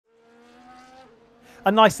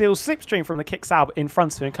a nice little slipstream from the Kicksab in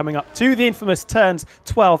front of him, coming up to the infamous turns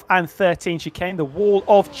 12 and 13 chicane, the Wall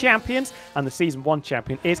of Champions, and the Season 1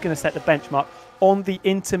 champion is going to set the benchmark on the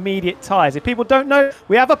intermediate tyres. If people don't know,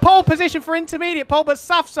 we have a pole position for intermediate pole, but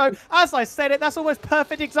Safso, as I said it, that's almost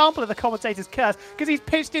perfect example of the commentator's curse, because he's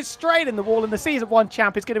pitched it straight in the wall, and the Season 1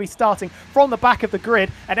 champ is going to be starting from the back of the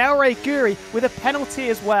grid, and El Rey Guri with a penalty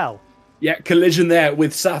as well. Yeah, collision there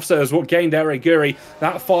with Safso is what gained El Rey Guri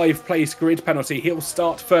that 5th-place grid penalty. He'll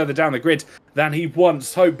start further down the grid than he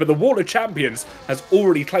once hoped, but the Wall of Champions has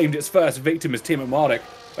already claimed its first victim as Team Marduk.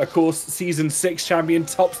 Of course, Season 6 champion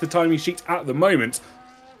tops the timing sheet at the moment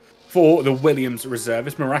for the Williams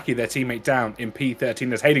reservist. Meraki, their teammate, down in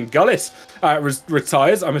P13 as Hayden Gullis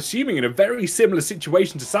retires. I'm assuming in a very similar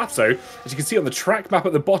situation to Safso. As you can see on the track map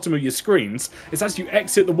at the bottom of your screens, it's as you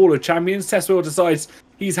exit the Wall of Champions, Tesla decides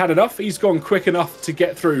he's had enough. He's gone quick enough to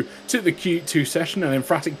get through to the Q2 session, and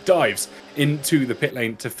Emphatic dives into the pit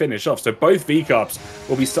lane to finish off. So both V-Carbs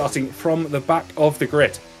will be starting from the back of the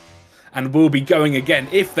grid, and will be going again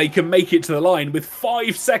if they can make it to the line with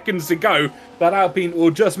 5 seconds to go. That Alpine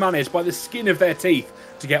will just manage by the skin of their teeth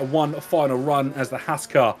to get one final run as the Haas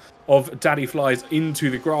car of Daddy flies into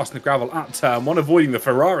the grass and the gravel at turn 1, avoiding the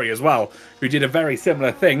Ferrari as well, who did a very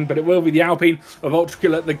similar thing. But it will be the Alpine of Ultra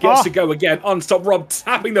Killer that gets to go again. Unstop Rob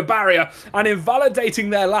tapping the barrier and invalidating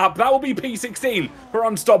their lap. That will be P16 for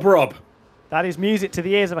Unstop Rob. That is music to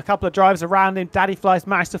the ears of a couple of drivers around him. Daddy Fly's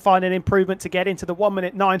managed to find an improvement to get into the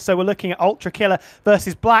 1:09. So we're looking at Ultra Killer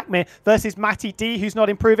versus Blackmere versus Matty D, who's not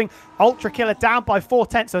improving. Ultra Killer down by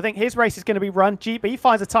 4/10. So I think his race is going to be run. GB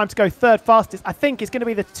finds a time to go 3rd fastest. I think it's going to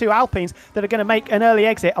be the 2 Alpines that are going to make an early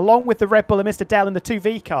exit, along with the Red Bull and Mr. Dell and the 2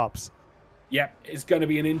 V-Carbs. Yep, it's going to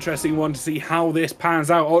be an interesting one to see how this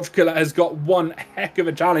pans out. Ultra Killer has got one heck of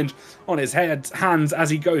a challenge on his hands as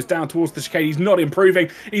he goes down towards the chicane. He's not improving.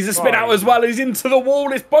 He's a spin out as well. He's into the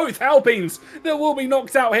wall. It's both Alpines that will be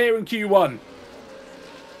knocked out here in Q1.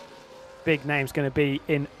 Big name's going to be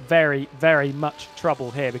in very, very much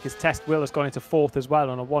trouble here, because Test Will has gone into 4th as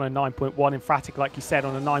well on a 109.1. Emphatic, like you said,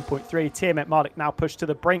 on a 9.3. Tiamat Marduk now pushed to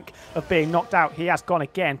the brink of being knocked out. He has gone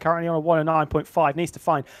again, currently on a 109.5. Needs to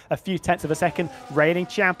find a few tenths of a second. Reigning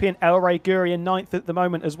champion El Rey Guri in 9th at the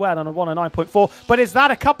moment as well on a 109.4. But is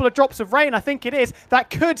that a couple of drops of rain? I think it is.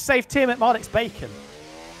 That could save Tiamat Marduk's bacon.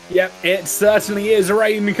 Yep, it certainly is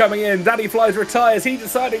rain coming in. Daddy Flies retires. He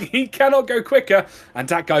decided he cannot go quicker. And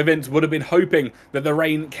that guy Vince would have been hoping that the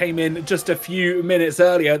rain came in just a few minutes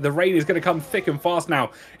earlier. The rain is going to come thick and fast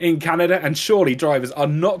now in Canada. And surely drivers are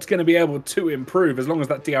not going to be able to improve as long as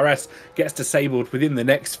that DRS gets disabled within the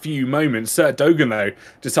next few moments. Sir Dogan, though,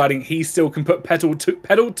 deciding he still can put pedal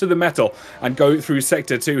to the metal and go through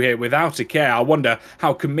Sector 2 here without a care. I wonder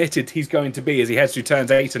how committed he's going to be as he heads through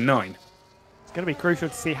turns 8 and 9. It's going to be crucial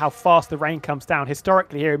to see how fast the rain comes down.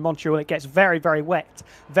 Historically here in Montreal, it gets very, very wet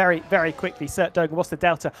very, very quickly. Sert Dogan, what's the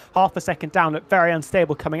delta? Half a second down, look very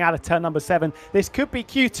unstable coming out of turn number 7. This could be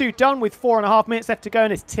Q2 done with 4.5 minutes left to go,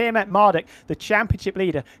 and it's Tiamat Marduk, the championship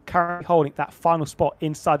leader, currently holding that final spot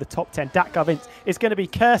inside the top 10. Dat Gavint is going to be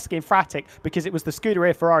cursing Emphatic because it was the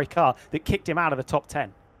Scuderia Ferrari car that kicked him out of the top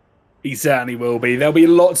 10. He certainly will be. There'll be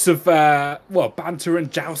lots of, banter and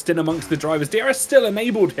jousting amongst the drivers. DRS still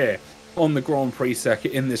enabled here on the Grand Prix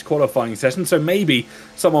circuit in this qualifying session, so maybe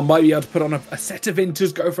someone might be able to put on a set of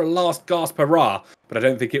inters, go for a last gasp hurrah, but I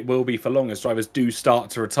don't think it will be for long as drivers do start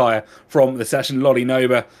to retire from the session. Lolly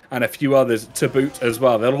Nova and a few others to boot as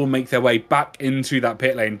well. They'll all make their way back into that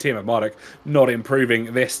pit lane. Tiamat Marduk not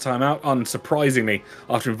improving this time out, unsurprisingly,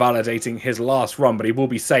 after invalidating his last run, but he will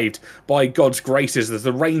be saved by God's graces as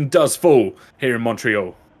the rain does fall here in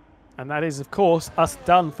Montreal. And that is, of course, us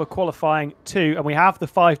done for qualifying 2. And we have the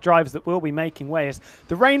 5 drivers that will be making way as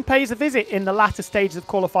the rain pays a visit in the latter stages of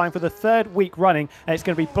qualifying for the 3rd week running. And it's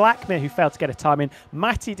going to be Blackmere who failed to get a time in,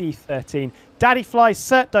 Matty D13, Daddy Flies,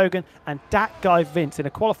 Sert Dogan, and Dat Guy Vince in a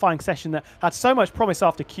qualifying session that had so much promise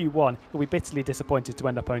after Q1. He'll be bitterly disappointed to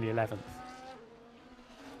end up only 11th.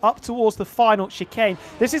 Up towards the final chicane.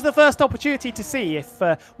 This is the first opportunity to see if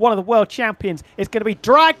one of the world champions is going to be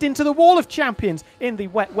dragged into the Wall of Champions in the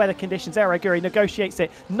wet weather conditions. El Rey Guri negotiates it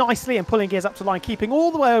nicely and pulling gears up to line, keeping all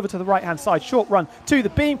the way over to the right-hand side. Short run to the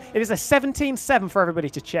beam. It is a 17-7 for everybody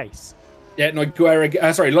to chase. Yeah,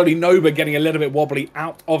 Lolly Noba getting a little bit wobbly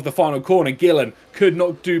out of the final corner. Gillen could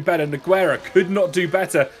not do better. Noguera could not do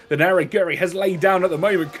better than El Rey Guri has laid down at the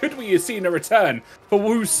moment. Could we have seen a return for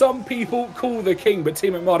who some people call the king? But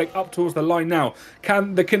Tiamat Marduk up towards the line now.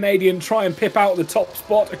 Can the Canadian try and pip out the top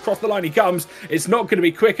spot? Across the line he comes. It's not going to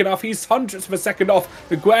be quick enough. He's hundredths of a second off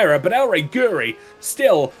Noguera, but El Rey Guri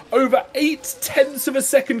still over 0.8 of a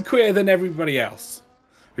second quicker than everybody else.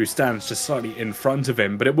 who stands just slightly in front of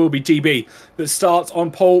him. But it will be GB that starts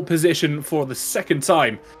on pole position for the second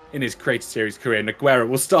time in his Creator Series career. Nogueira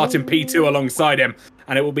will start in P2 alongside him,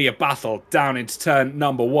 and it will be a battle down into turn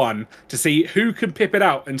number 1 to see who can pip it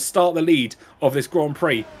out and start the lead of this Grand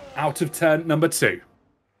Prix out of turn number 2.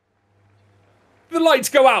 The lights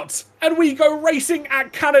go out, and we go racing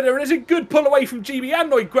at Canada, and it's a good pull away from GB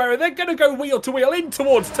and Nogueira. They're going to go wheel to wheel in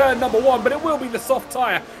towards turn number 1, but it will be the soft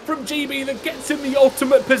tyre from GB that gets in the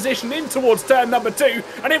ultimate position in towards turn number 2,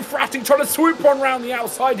 and Infratic trying to swoop on round the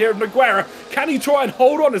outside here of Nogueira. Can he try and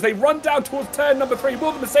hold on as they run down towards turn number 3?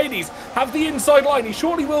 Will the Mercedes have the inside line? He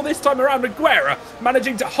surely will this time around. Nogueira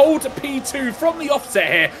managing to hold P2 from the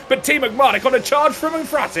offset here, but Team McMartic on a charge from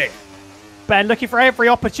Infratic. Ben looking for every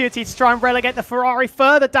opportunity to try and relegate the Ferrari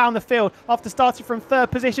further down the field after starting from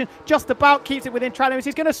 3rd position. Just about keeps it within track limits.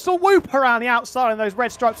 He's going to swoop around the outside on those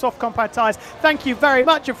red striped soft compound tyres. Thank you very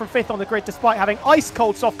much. And from 5th on the grid, despite having ice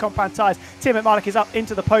cold soft compound tyres, Tim McMartic is up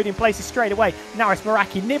into the podium places straight away. Now it's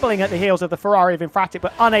Meraki nibbling at the heels of the Ferrari of Infratic,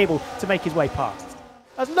 but unable to make his way past.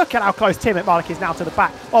 As look at how close Tim McMartic is now to the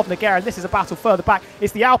back of Nogueira, and this is a battle further back.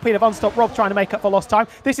 It's the Alpine of Unstopped Rob trying to make up for lost time.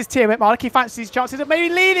 This is Tim McMartic. He fancies his chances of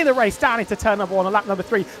maybe leading the race down into turn number 1 on lap number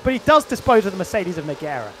 3, but he does dispose of the Mercedes of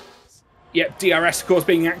Nogueira. Yep, DRS, of course,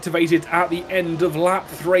 being activated at the end of lap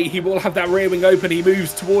 3. He will have that rear wing open. He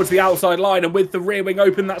moves towards the outside line, and with the rear wing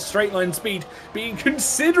open, that straight line speed being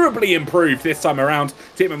considerably improved this time around,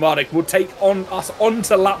 Tim McMartic will take us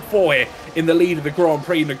onto lap 4 here in the lead of the Grand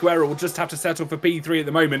Prix. Nogueira will just have to settle for P3 at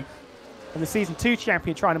the moment. And the Season 2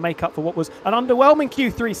 champion trying to make up for what was an underwhelming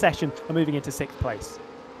Q3 session and moving into 6th place.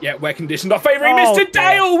 Yeah, wet conditions are favouring Mr.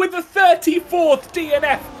 Dale with the 34th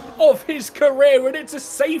DNF of his career, and it's a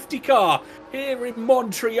safety car here in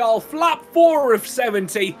Montreal. Lap 4 of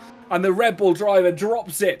 70, and the Red Bull driver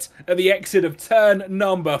drops it at the exit of turn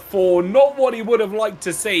number 4. Not what he would have liked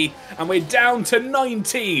to see, and we're down to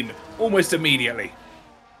 19 almost immediately.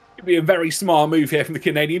 It'd be a very smart move here from the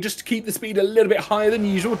Canadian, just to keep the speed a little bit higher than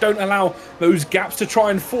usual. Don't allow those gaps to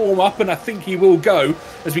try and form up, and I think he will go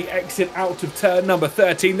as we exit out of turn number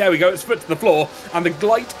 13. There we go, it's foot to the floor, and the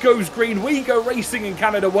light goes green. We go racing in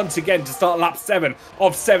Canada once again to start lap 7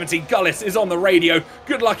 of 70. Gullis is on the radio.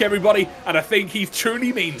 Good luck, everybody, and I think he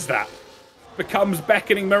truly means that. Becomes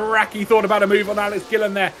beckoning. Meraki thought about a move on Alex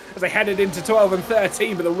Gillen there as they headed into 12 and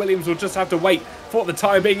 13, but the Williams will just have to wait for the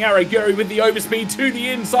time being. Araguri with the overspeed to the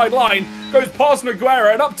inside line, goes past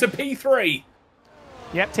Nogueira and up to P3.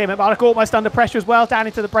 Yep, Tim McMartic almost under pressure as well, down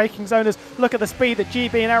into the braking zone. As look at the speed that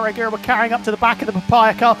GB and Araguri were carrying up to the back of the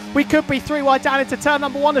Papaya car. We could be 3 wide down into turn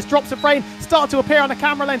number 1 as drops of rain start to appear on the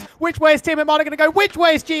camera lens. Which way is Tim McMartic going to go? Which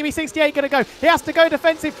way is GB68 going to go? He has to go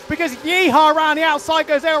defensive because yeehaw around the outside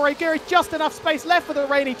goes Araguri. Just enough space left for the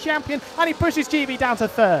reigning champion, and he pushes GB down to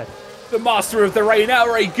 3rd. The master of the rain,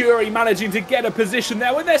 Araguri, managing to get a position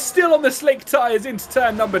there when they're still on the slick tyres into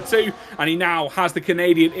turn number 2. And he now has the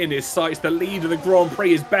Canadian in his sights. The lead of the Grand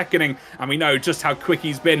Prix is beckoning, and we know just how quick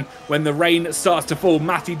he's been when the rain starts to fall.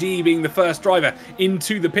 Matty D being the first driver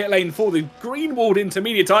into the pit lane for the green-walled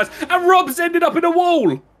intermediate tyres, and Rob's ended up in a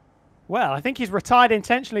wall. Well, I think he's retired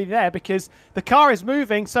intentionally there because the car is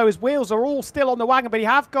moving, so his wheels are all still on the wagon, but he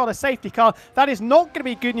have got a safety car. That is not going to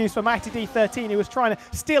be good news for Matty D13, who was trying to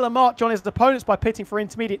steal a march on his opponents by pitting for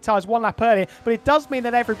intermediate tyres 1 lap earlier, but it does mean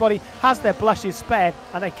that everybody has their blushes spared,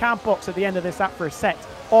 and they can box at the end of this lap for a set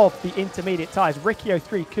of the intermediate tyres. Ricky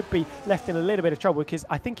 03 could be left in a little bit of trouble because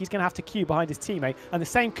I think he's going to have to queue behind his teammate, and the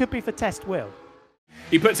same could be for Test Will.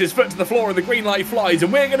 He puts his foot to the floor and the green light flies,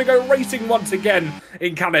 and we're going to go racing once again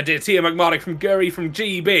in Canada. Tia McMartic from Gurry from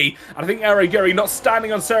GB. And I think Araguri not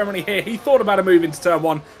standing on ceremony here. He thought about a move into turn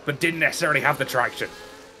 1, but didn't necessarily have the traction.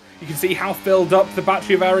 You can see how filled up the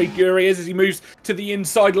battery of Araguri is as he moves to the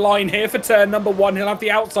inside line here for turn number 1. He'll have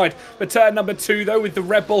the outside for turn number 2, though, with the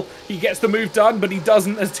Red Bull. He gets the move done, but he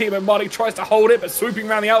doesn't as Tia McMartic tries to hold it, but swooping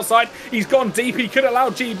around the outside. He's gone deep. He could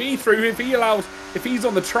allow GB through if he's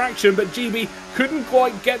on the traction, but GB couldn't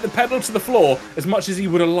quite get the pedal to the floor as much as he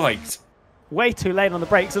would have liked. Way too late on the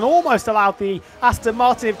brakes and almost allowed the Aston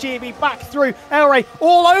Martin of GB back through. Elray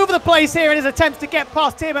all over the place here in his attempts to get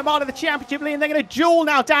past Tim McMartin of the championship lead, and they're going to duel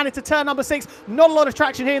now down into turn number 6. Not a lot of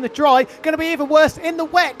traction here in the dry. Going to be even worse in the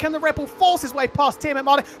wet. Can the Red Bull force his way past Tim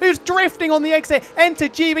McMartin, who's drifting on the exit? Enter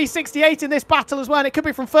GB68 in this battle as well, and it could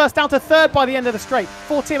be from 1st down to 3rd by the end of the straight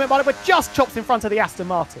for Tim McMartin, but just chops in front of the Aston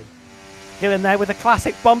Martin. Gillen there with the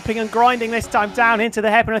classic bumping and grinding this time down into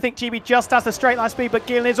the hairpin. I think GB just has the straight line speed, but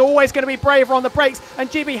Gillen is always going to be braver on the brakes, and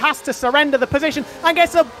GB has to surrender the position and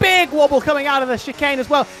gets a big wobble coming out of the chicane as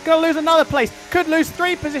well. Going to lose another place. Could lose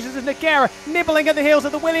 3 positions as Nogueira nibbling at the heels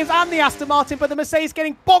of the Williams and the Aston Martin, but the Mercedes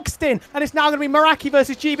getting boxed in, and it's now going to be Meraki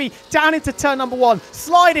versus GB down into turn number 1.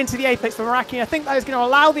 Slide into the apex for Meraki. I think that is going to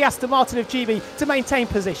allow the Aston Martin of GB to maintain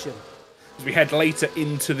position. As we head later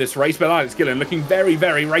into this race, but Alex Gillen looking very,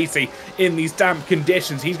 very racy in these damp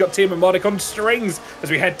conditions. He's got Timo Modic on strings as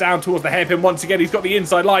we head down towards the hairpin. Once again, he's got the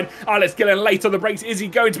inside line. Alex Gillen late on the brakes. Is he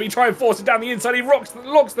going to be trying to force it down the inside? He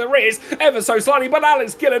locks the rears ever so slightly, but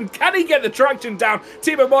Alex Gillen, can he get the traction down?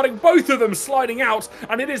 Timo Modic, both of them sliding out,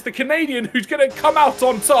 and it is the Canadian who's going to come out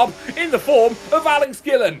on top in the form of Alex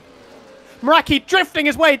Gillen. Meraki drifting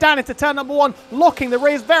his way down into turn number 1, locking the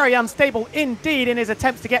rears, very unstable indeed in his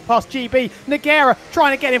attempts to get past GB. Nogueira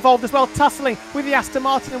trying to get involved as well, tussling with the Aston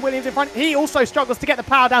Martin and Williams in front. He also struggles to get the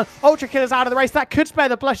power down. Ultra Killer's out of the race. That could spare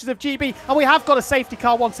the blushes of GB, and we have got a safety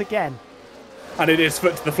car once again. And it is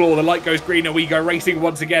foot to the floor. The light goes green and we go racing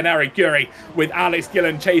once again. Eric Guri with Alex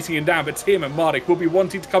Gillen chasing him down. But Tim and Mardik will be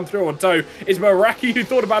wanting to come through on tow. It's Meraki who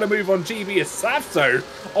thought about a move on GB as Savso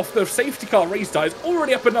off the safety car restart is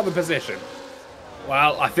already up another position.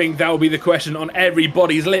 Well, I think that will be the question on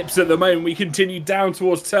everybody's lips at the moment. We continue down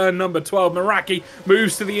towards turn number 12. Meraki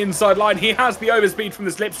moves to the inside line. He has the overspeed from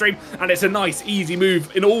the slipstream, and it's a nice, easy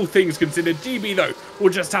move in all things considered. GB, though, will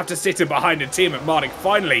just have to sit in behind a Tim and Mardik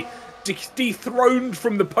finally dethroned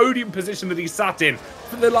from the podium position that he sat in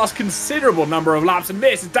for the last considerable number of laps. And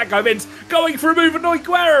this is Deco Vince going for a move at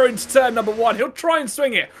Nogueira into turn number 1. He'll try and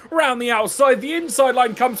swing it around the outside. The inside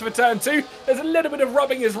line comes for turn 2. There's a little bit of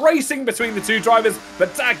rubbing as racing between the two drivers,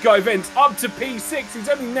 but Deco Vince up to P6. He's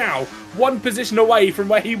only now 1 position away from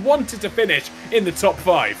where he wanted to finish in the top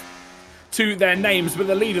 5. To their names, but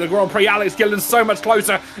the lead of the Grand Prix, Alex Gillen, so much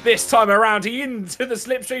closer this time around. He into the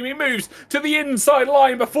slipstream, he moves to the inside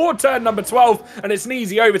line before turn number 12, and it's an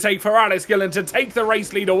easy overtake for Alex Gillen to take the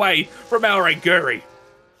race lead away from Elray Guri.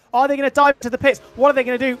 Are they going to dive to the pits? What are they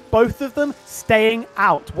going to do? Both of them staying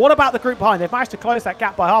out. What about the group behind? They've managed to close that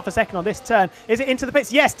gap by half a second on this turn. Is it into the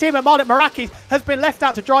pits? Yes, Tim and Mardik Meraki has been left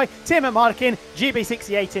out to dry. Tim and Mardik in,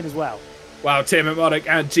 GB68 in as well. Wow, Tim and Modic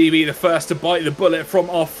and GB the first to bite the bullet from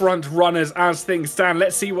our front runners as things stand.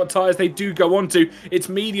 Let's see what tyres they do go onto. It's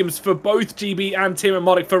mediums for both GB and Tim and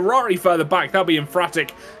Modic. Ferrari further back, that'll be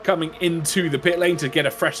Infratic coming into the pit lane to get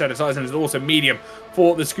a fresh set of tyres, and it's also medium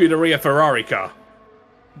for the Scuderia Ferrari car.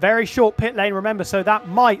 Very short pit lane, remember, so that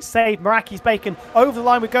might save Meraki's bacon. Over the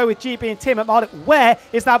line we go with GB and Tim at Mardik. Where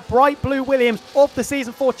is that bright blue Williams of the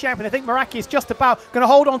Season 4 champion? I think Meraki is just about going to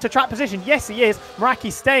hold on to track position. Yes, he is.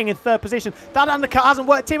 Meraki staying in 3rd position. That undercut hasn't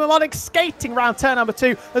worked. Tim and Mardik skating round turn number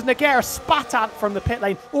 2 as Nogueira spat out from the pit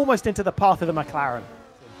lane, almost into the path of the McLaren.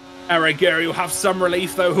 Eric Guri will have some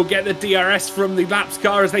relief, though. He'll get the DRS from the laps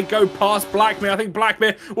car as they go past Blackmere. I think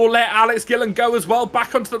Blackmere will let Alex Gillen go as well.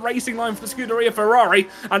 Back onto the racing line for the Scuderia Ferrari.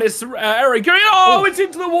 And it's Eric Guri. Oh, it's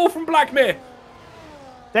into the wall from Blackmere.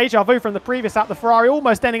 Deja vu from the previous lap. The Ferrari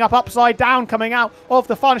almost ending up upside down coming out of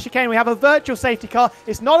the final chicane. We have a virtual safety car.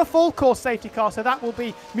 It's not a full course safety car, so that will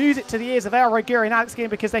be music to the ears of Elray Guri and Alex Gillen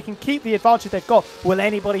because they can keep the advantage they've got. Will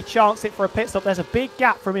anybody chance it for a pit stop? There's a big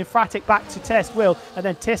gap from Infratic back to Test Will, and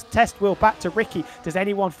then Test Will back to Ricky. Does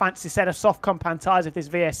anyone fancy a set of soft compound tyres if this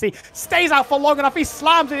VSC stays out for long enough? He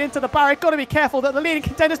slams it into the barrier. Got to be careful that the leading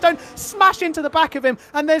contenders don't smash into the back of him.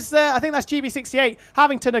 And there's, I think that's GB68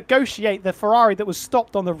 having to negotiate the Ferrari that was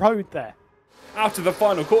stopped on the road there. Out of the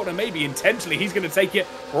final corner, maybe intentionally, he's going to take it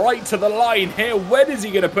right to the line here. When is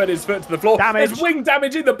he going to put his foot to the floor? Damage. There's wing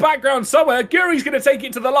damage in the background somewhere. Guri's going to take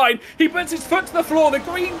it to the line. He puts his foot to the floor. The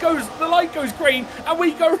light goes green, and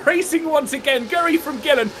we go racing once again. Guri from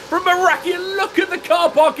Gillen, from Meraki. Look at the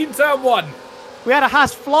car park in turn 1. We had a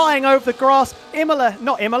Haas flying over the grass.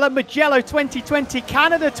 Mugello 2020,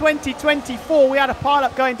 Canada 2024. We had a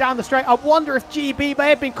pile-up going down the straight. I wonder if GB may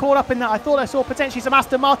have been caught up in that. I thought I saw potentially some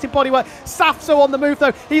Aston Martin bodywork. Safso on the move,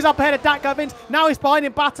 though. He's up ahead of Deco Vince. Now he's behind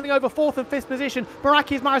him, battling over 4th and 5th position.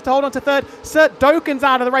 Meraki's managed to hold on to 3rd. Sir Doken's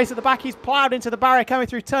out of the race at the back. He's ploughed into the barrier, coming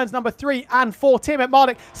through turns number 3 and 4. Tim at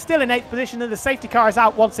Mardik still in 8th position, and the safety car is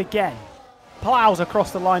out once again. plows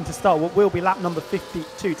across the line to start what will be lap number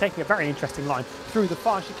 52, taking a very interesting line through the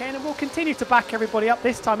far chicane, and we'll continue to back everybody up.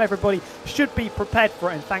 This time everybody should be prepared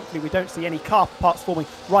for it, and thankfully we don't see any car parts forming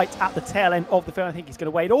right at the tail end of the field. I think he's going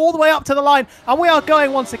to wade all the way up to the line, and we are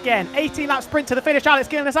going once again. 18 lap sprint to the finish. Alex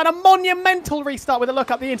Gillen has had a monumental restart with a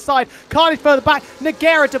look up the inside. Carnage further back.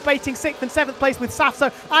 Nagera debating 6th and 7th place with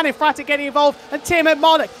Safso and Infratic getting involved, and Tim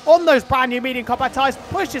Malik on those brand new medium combat tyres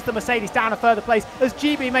pushes the Mercedes down a further place as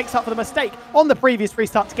GB makes up for the mistake on the previous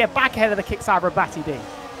restart to get back ahead of the Kick Sauber and Batty D.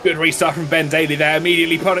 Good restart from Ben Daly there,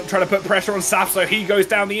 immediately trying to put pressure on Safso. He goes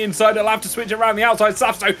down the inside, he'll have to switch around the outside.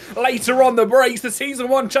 Safso later on the brakes, the Season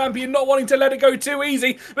 1 champion not wanting to let it go too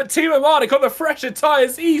easy, but Timo Mardik on the fresher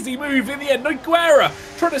tyres, easy move in the end. Noguera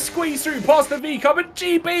trying to squeeze through past the V-car, but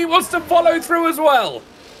GB wants to follow through as well.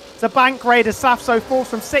 The bank raid as Safso falls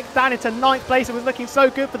from 6th down into 9th place. It was looking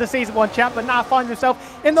so good for the Season 1 champ, but now finds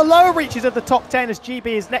himself in the lower reaches of the top 10 as GB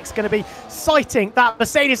is next going to be sighting that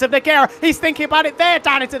Mercedes of Nagera. He's thinking about it there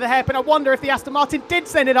down into the hairpin. I wonder if the Aston Martin did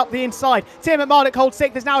send it up the inside. Tim Malik holds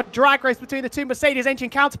 6th. There's now a drag race between the two Mercedes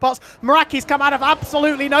engine counterparts. Meraki's come out of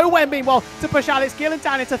absolutely nowhere, meanwhile, to push Alex Gillen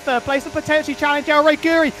down into 3rd place and potentially challenge El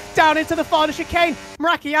Guri down into the final chicane.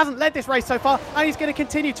 Meraki hasn't led this race so far, and he's going to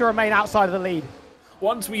continue to remain outside of the lead.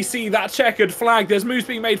 Once we see that checkered flag, there's moves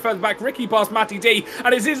being made further back. Ricky past Matty D,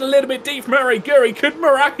 and it is a little bit deep from Guri. Could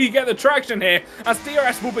Meraki get the traction here? As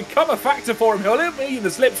DRS will become a factor for him. He'll be in the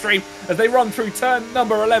slipstream as they run through turn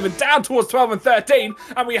number 11, down towards 12 and 13.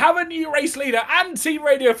 And we have a new race leader and team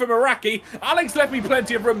radio for Meraki. Alex left me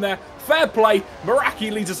plenty of room there. Fair play.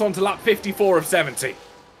 Meraki leads us on to lap 54 of 70.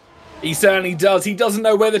 He certainly does. He doesn't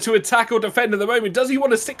know whether to attack or defend at the moment. Does he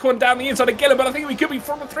want to stick one down the inside of Gillen? But I think we could be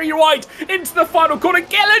from a 3 wide into the final corner.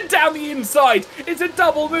 Gillen down the inside. It's a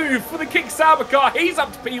double move for the Kick Sauber car. He's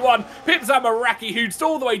up to P1. Pips out Meraki, who's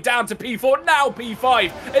all the way down to P4. Now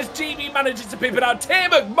P5 as GB manages to pip it out.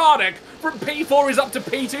 Tim Marduk from P4 is up to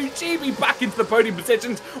P2. GB back into the podium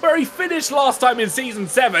positions where he finished last time in Season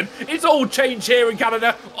 7. It's all change here in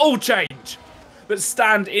Canada. All change. But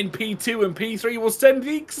stand in P2 and P3 will send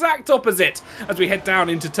the exact opposite as we head down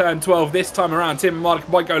into turn 12. This time around, Tim and Mark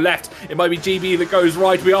might go left. It might be GB that goes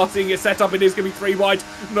right. We are seeing it set up. It is going to be 3 wide.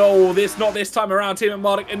 No, not this time around. Tim and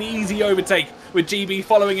Mark, an easy overtake with GB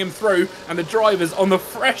following him through. And the drivers on the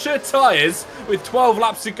fresher tyres with 12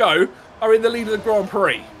 laps to go are in the lead of the Grand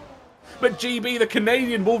Prix. But GB, the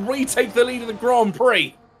Canadian, will retake the lead of the Grand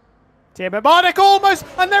Prix. Tim Marduk almost,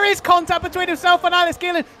 and there is contact between himself and Alex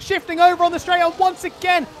Gillen, shifting over on the straight on once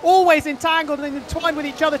again, always entangled and entwined with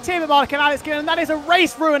each other, Tim Marduk and Alex Gillen, and that is a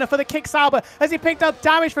race ruiner for the Kick Sauber as he picked up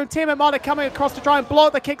damage from Tim Marduk coming across to try and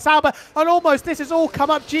block the Kick Sauber, and almost this has all come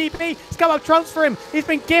up GB, it's come up trumps for him, he's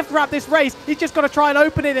been gift wrapped this race, he's just got to try and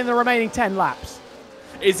open it in the remaining 10 laps.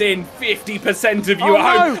 Is in 50% of you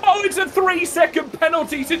at home. No. Oh, it's a 3-second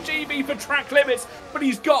penalty to GB for track limits, but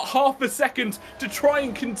he's got half a second to try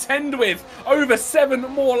and contend with. Over 7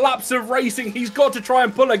 more laps of racing. He's got to try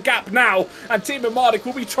and pull a gap now, and Tim Marduk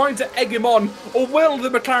will be trying to egg him on, or will the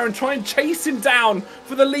McLaren try and chase him down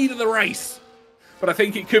for the lead of the race? But I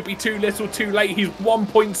think it could be too little too late. He's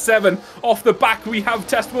 1.7 off the back. We have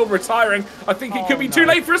Testwell retiring. I think it could be too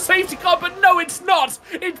late for a safety car, but no, it's not.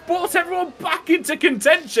 It's brought everyone back into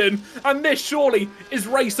contention, and this surely is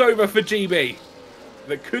race over for GB.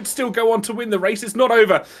 That could still go on to win the race. It's not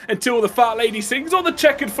over until the fat lady sings or the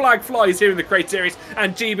checkered flag flies here in the Crate Series,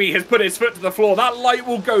 and GB has put his foot to the floor. That light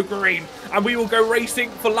will go green, and we will go racing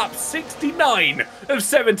for lap 69 of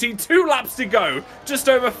 70. 2 laps to go, just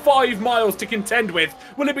over 5 miles to contend with.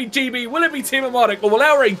 Will it be GB? Will it be Timo Marduk? Or will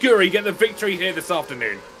El Guri get the victory here this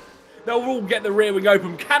afternoon? They'll all get the rear wing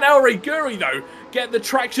open. Can El Guri, though, get the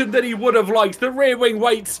traction that he would have liked? The rear wing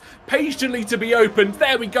waits patiently to be opened.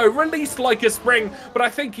 There we go, released like a spring, but I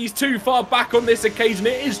think he's too far back on this occasion.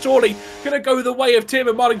 It is surely going to go the way of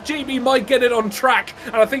Timo Marduk. GB might get it on track,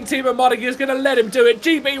 and I think Timo Marduk is going to let him do it.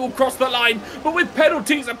 GB will cross the line, but with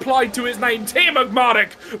penalties applied to his name, Timo Marduk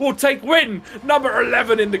will take win number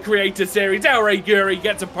 11 in the Creator Series. El Guri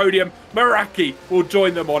gets a podium. Meraki will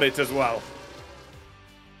join them on it as well.